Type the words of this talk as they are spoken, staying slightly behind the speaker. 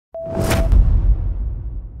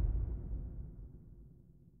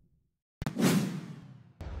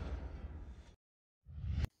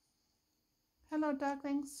Hello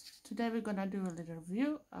darklings, today we're gonna do a little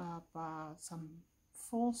review about some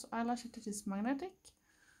false eyelashes that is magnetic.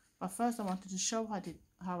 But first I wanted to show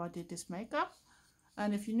how I did this makeup.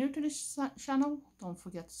 And if you're new to this channel, don't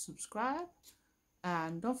forget to subscribe.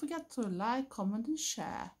 And don't forget to like, comment and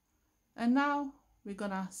share. And now we're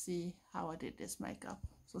gonna see how I did this makeup.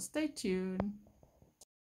 So stay tuned.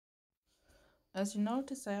 As you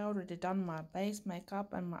notice, I already done my base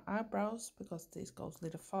makeup and my eyebrows because this goes a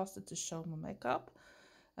little faster to show my makeup.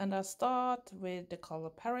 And I start with the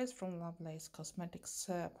color Paris from Lovelace Cosmetics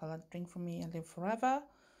palette Drink For Me and Live Forever.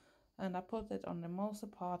 And I put it on the most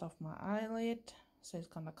part of my eyelid, so it's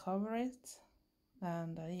gonna cover it.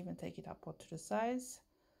 And I even take it up to the sides.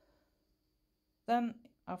 Then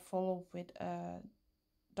I follow with a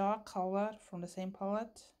dark color from the same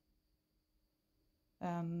palette.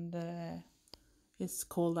 And it's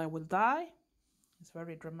called I Will Die. It's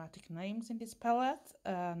very dramatic names in this palette,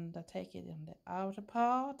 and I take it in the outer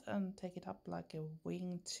part and take it up like a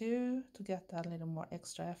wing too to get that little more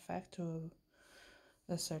extra effect to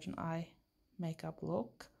a certain eye makeup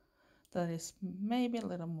look that is maybe a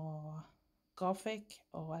little more gothic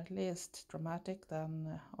or at least dramatic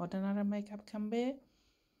than ordinary makeup can be.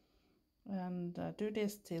 And do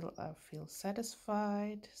this till I feel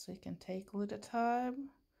satisfied, so it can take a little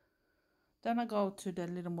time. Then I go to the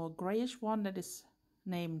little more grayish one that is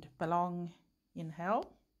named Belong in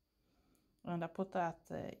Hell, and I put that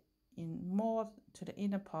in more to the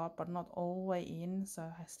inner part but not all the way in, so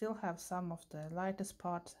I still have some of the lightest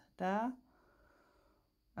part there.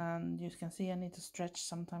 And you can see I need to stretch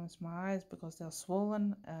sometimes my eyes because they are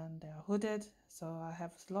swollen and they are hooded, so I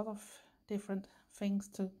have a lot of different things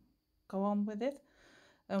to go on with it.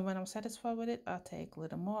 And when I'm satisfied with it, I take a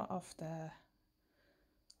little more of the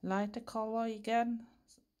lighter color again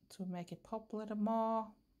to make it pop a little more.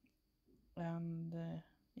 And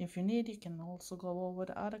if you need, you can also go over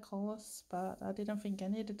the other colors, but I didn't think I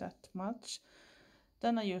needed that much.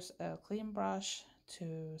 Then I use a clean brush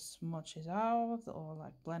to smudge it out or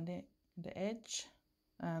like blend it in the edge,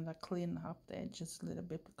 and I clean up the edges a little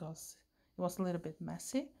bit because it was a little bit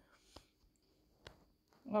messy.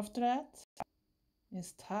 After that,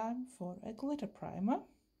 it's time for a glitter primer,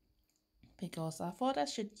 because I thought I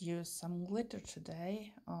should use some glitter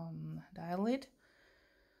today on the eyelid.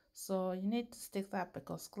 So you need to stick that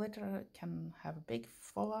because glitter can have a big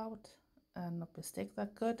fallout and not be stick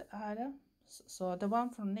that good either. So the one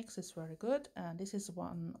from NYX is very good, and this is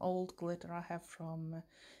one old glitter I have from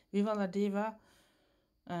Viva la Diva,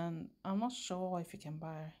 and I'm not sure if you can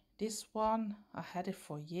buy this one. I had it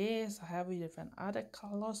for years. I have it in other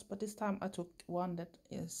colors, but this time I took one that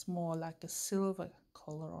is more like a silver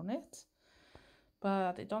color on it.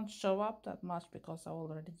 But it don't show up that much because I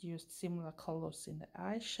already used similar colors in the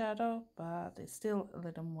eyeshadow, but it's still a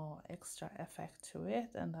little more extra effect to it,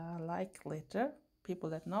 and I like glitter.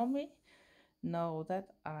 People that know me know that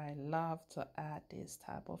I love to add these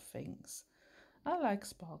type of things. I like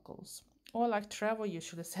sparkles, or like Trevor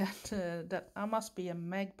usually said, that I must be a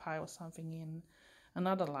magpie or something in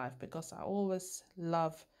another life because I always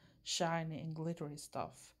love shiny and glittery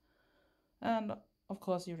stuff. And of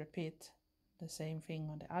course you repeat the same thing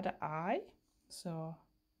on the other eye. So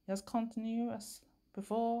just continue as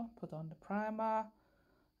before, put on the primer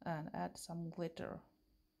and add some glitter.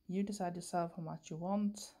 You decide yourself how much you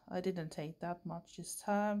want. I didn't take that much this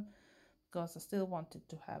time because I still wanted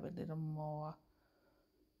to have a little more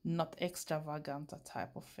not extravagant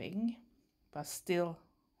type of thing, but still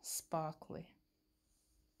sparkly.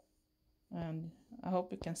 And I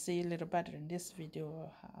hope you can see a little better in this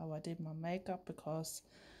video how I did my makeup, because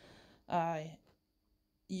I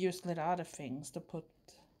used little other things to put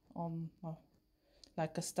on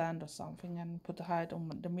like a stand or something, and put the height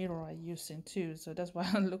on the mirror I using too. So that's why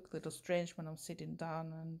I look a little strange when I'm sitting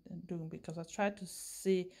down and doing, because I try to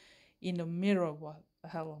see in the mirror what the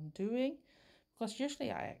hell I'm doing. Because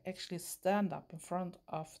usually I actually stand up in front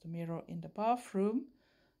of the mirror in the bathroom,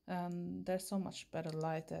 and there's so much better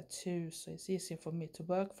light there too, so it's easier for me to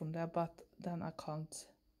work from there, but then I can't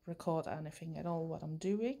record anything at all what I'm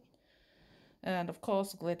doing. And of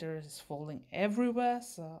course glitter is falling everywhere,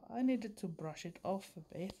 so I needed to brush it off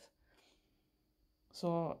a bit.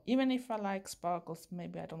 So even if I like sparkles,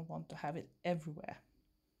 maybe I don't want to have it everywhere.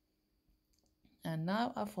 And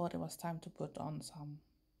now I thought it was time to put on some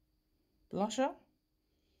blusher,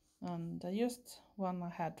 and I used one I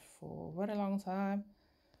had for a very long time,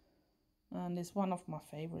 and it's one of my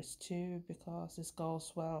favorites too because this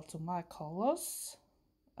goes well to my colors.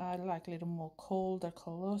 I like a little more colder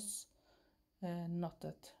colors, not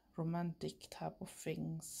that romantic type of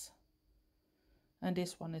things. And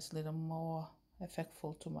this one is a little more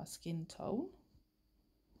effectful to my skin tone.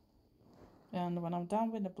 And when I'm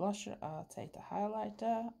done with the blusher, I'll take the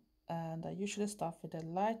highlighter, and I usually start with the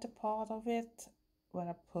lighter part of it, where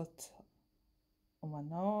I put on my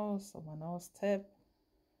nose tip,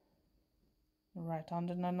 right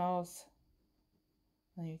under the nose,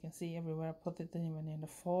 and you can see everywhere I put it, even in the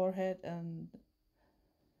forehead, and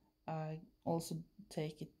I also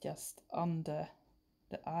take it just under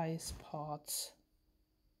the eyes parts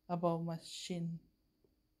above my chin.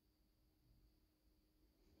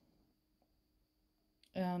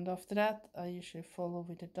 And after that, I usually follow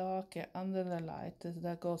with the darker under the lighter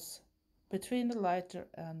that goes between the lighter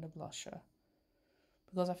and the blusher,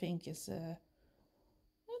 because I think it's a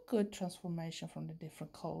good transformation from the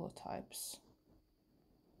different color types.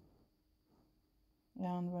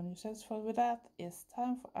 And when you're satisfied with that, it's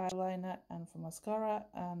time for eyeliner and for mascara.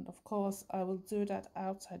 And of course, I will do that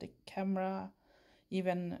outside the camera.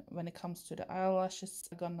 Even when it comes to the eyelashes,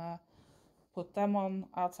 I'm gonna put them on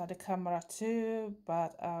outside the camera too,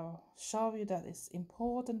 but I'll show you that it's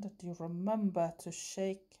important that you remember to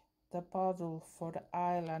shake the bottle for the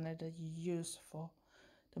eyeliner that you use for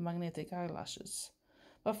the magnetic eyelashes.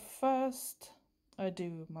 But first I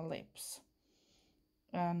do my lips,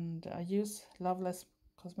 and I use Lovelace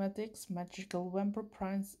Cosmetics Magical Vampire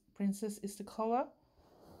Princess is the color,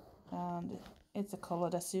 and it's a color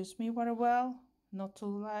that suits me very well, not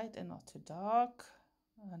too light and not too dark.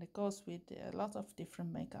 And it goes with a lot of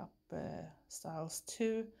different makeup styles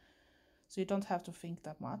too, so you don't have to think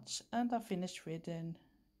that much. And I finished with a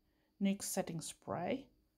NYX setting spray.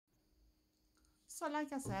 So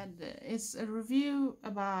like I said, it's a review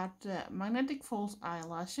about Magnetic False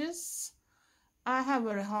Eyelashes. I have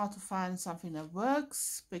very hard to find something that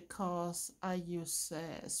works because I use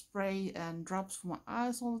spray and drops for my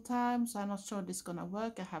eyes all the time, so I'm not sure this is gonna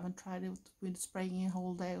work. I haven't tried it with spraying a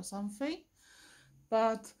whole day or something.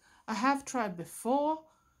 But I have tried before,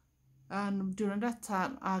 and during that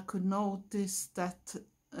time I could notice that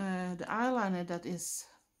the eyeliner that is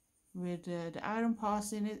with the iron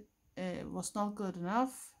parts in it was not good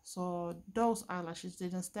enough, so those eyelashes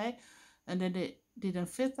didn't stay, and then they didn't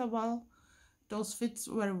fit that well. Those fits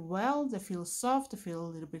very well, they feel soft, they feel a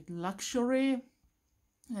little bit luxury,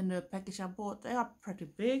 and the package I bought, they are pretty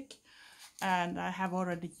big, and I have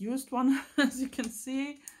already used one as you can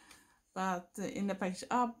see. But in the package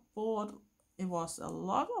I bought, it was a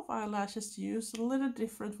lot of eyelashes to use, a little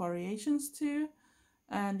different variations too,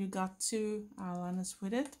 and you got 2 eyeliners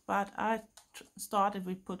with it. But I started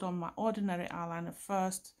with put on my ordinary eyeliner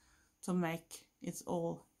first to make it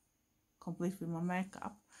all complete with my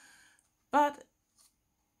makeup. But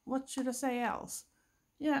what should I say else?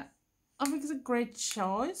 Yeah, I think it's a great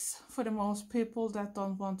choice for the most people that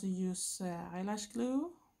don't want to use eyelash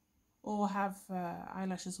glue or have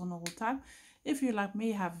eyelashes on all the time. If you, like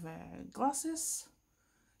me, have glasses,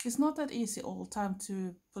 it's not that easy all the time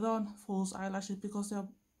to put on false eyelashes because they're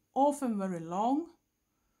often very long,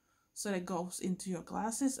 so it goes into your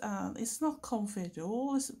glasses and it's not comfy at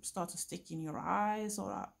all. It starts to stick in your eyes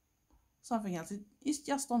or something else. It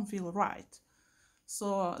just don't feel right.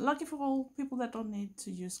 So lucky for all people that don't need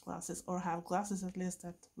to use glasses, or have glasses at least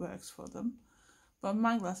that works for them. But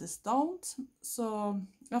my glasses don't, so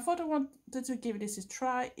I thought I wanted to give this a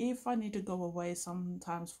try. If I need to go away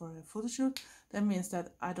sometimes for a photo shoot, that means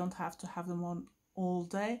that I don't have to have them on all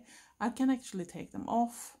day. I can actually take them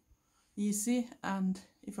off easy, and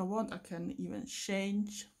if I want I can even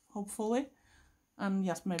change, hopefully, and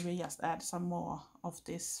just maybe just add some more of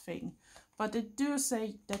this thing. But they do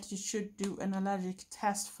say that you should do an allergic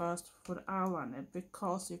test first for the eyeliner,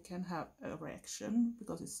 because you can have a reaction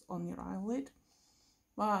because it's on your eyelid.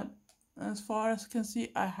 But as far as I can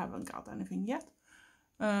see, I haven't got anything yet.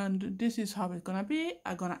 And this is how it's gonna be.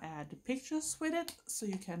 I'm gonna add the pictures with it so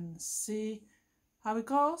you can see how it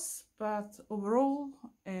goes. But overall,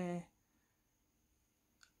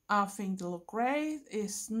 I think they look great.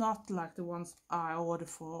 It's not like the ones I ordered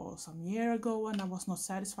for some year ago and I was not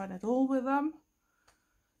satisfied at all with them.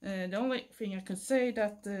 The only thing I could say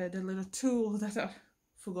that the little tool that I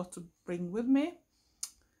forgot to bring with me,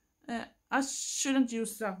 I shouldn't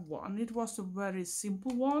use that one. It was a very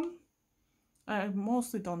simple one. I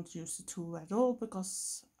mostly don't use the tool at all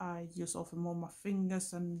because I use often more my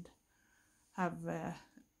fingers and have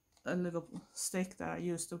a little stick that I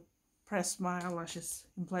use to press my eyelashes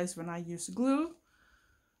in place when I use glue.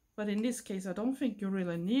 But in this case I don't think you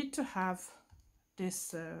really need to have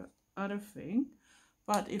this other thing.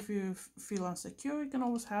 But if you feel insecure, you can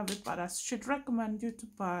always have it. But I should recommend you to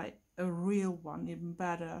buy a real one, even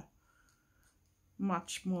better,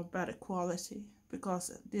 much more better quality,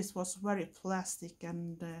 because this was very plastic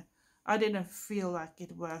and I didn't feel like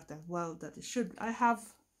it worked that well that it should. I have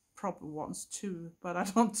proper ones too, but I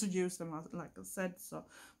don't use them like I said. So,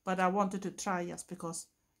 but I wanted to try just because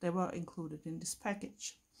they were included in this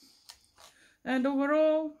package. And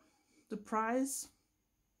overall, the price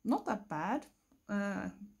not that bad,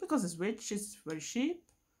 because it's rich, it's very cheap.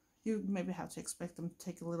 You maybe have to expect them to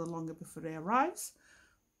take a little longer before they arrives,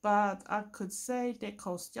 but I could say they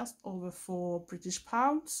cost just over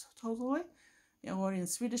 £4 totally, or in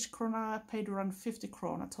Swedish krona I paid around 50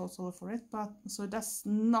 krona total for it, but so that's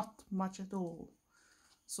not much at all.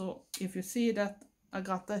 So if you see that I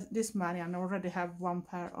got this many and I already have one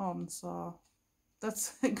pair on, so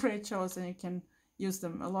that's a great choice, and you can use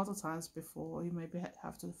them a lot of times before you maybe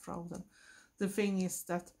have to throw them. The thing is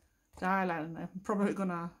that the eyeliner I'm probably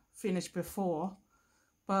gonna finish before,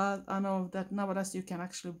 but I know that nowadays you can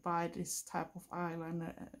actually buy this type of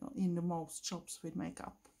eyeliner in the most shops with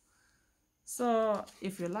makeup. So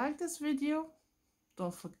if you like this video,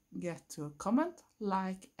 don't forget to comment,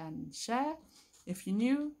 like and share. If you're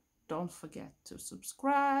new, don't forget to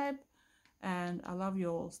subscribe. And I love you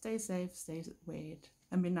all. Stay safe, stay weird,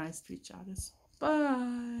 and be nice to each other.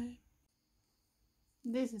 Bye.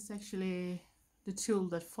 This is actually the tool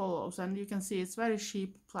that follows, and you can see it's very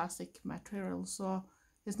cheap plastic material, so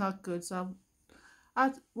it's not good. So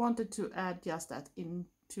I wanted to add just that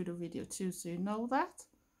into the video too, so you know that.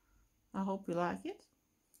 I hope you like it.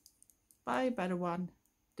 Buy a better one.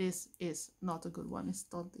 This is not a good one. It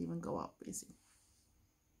don't even go up easy.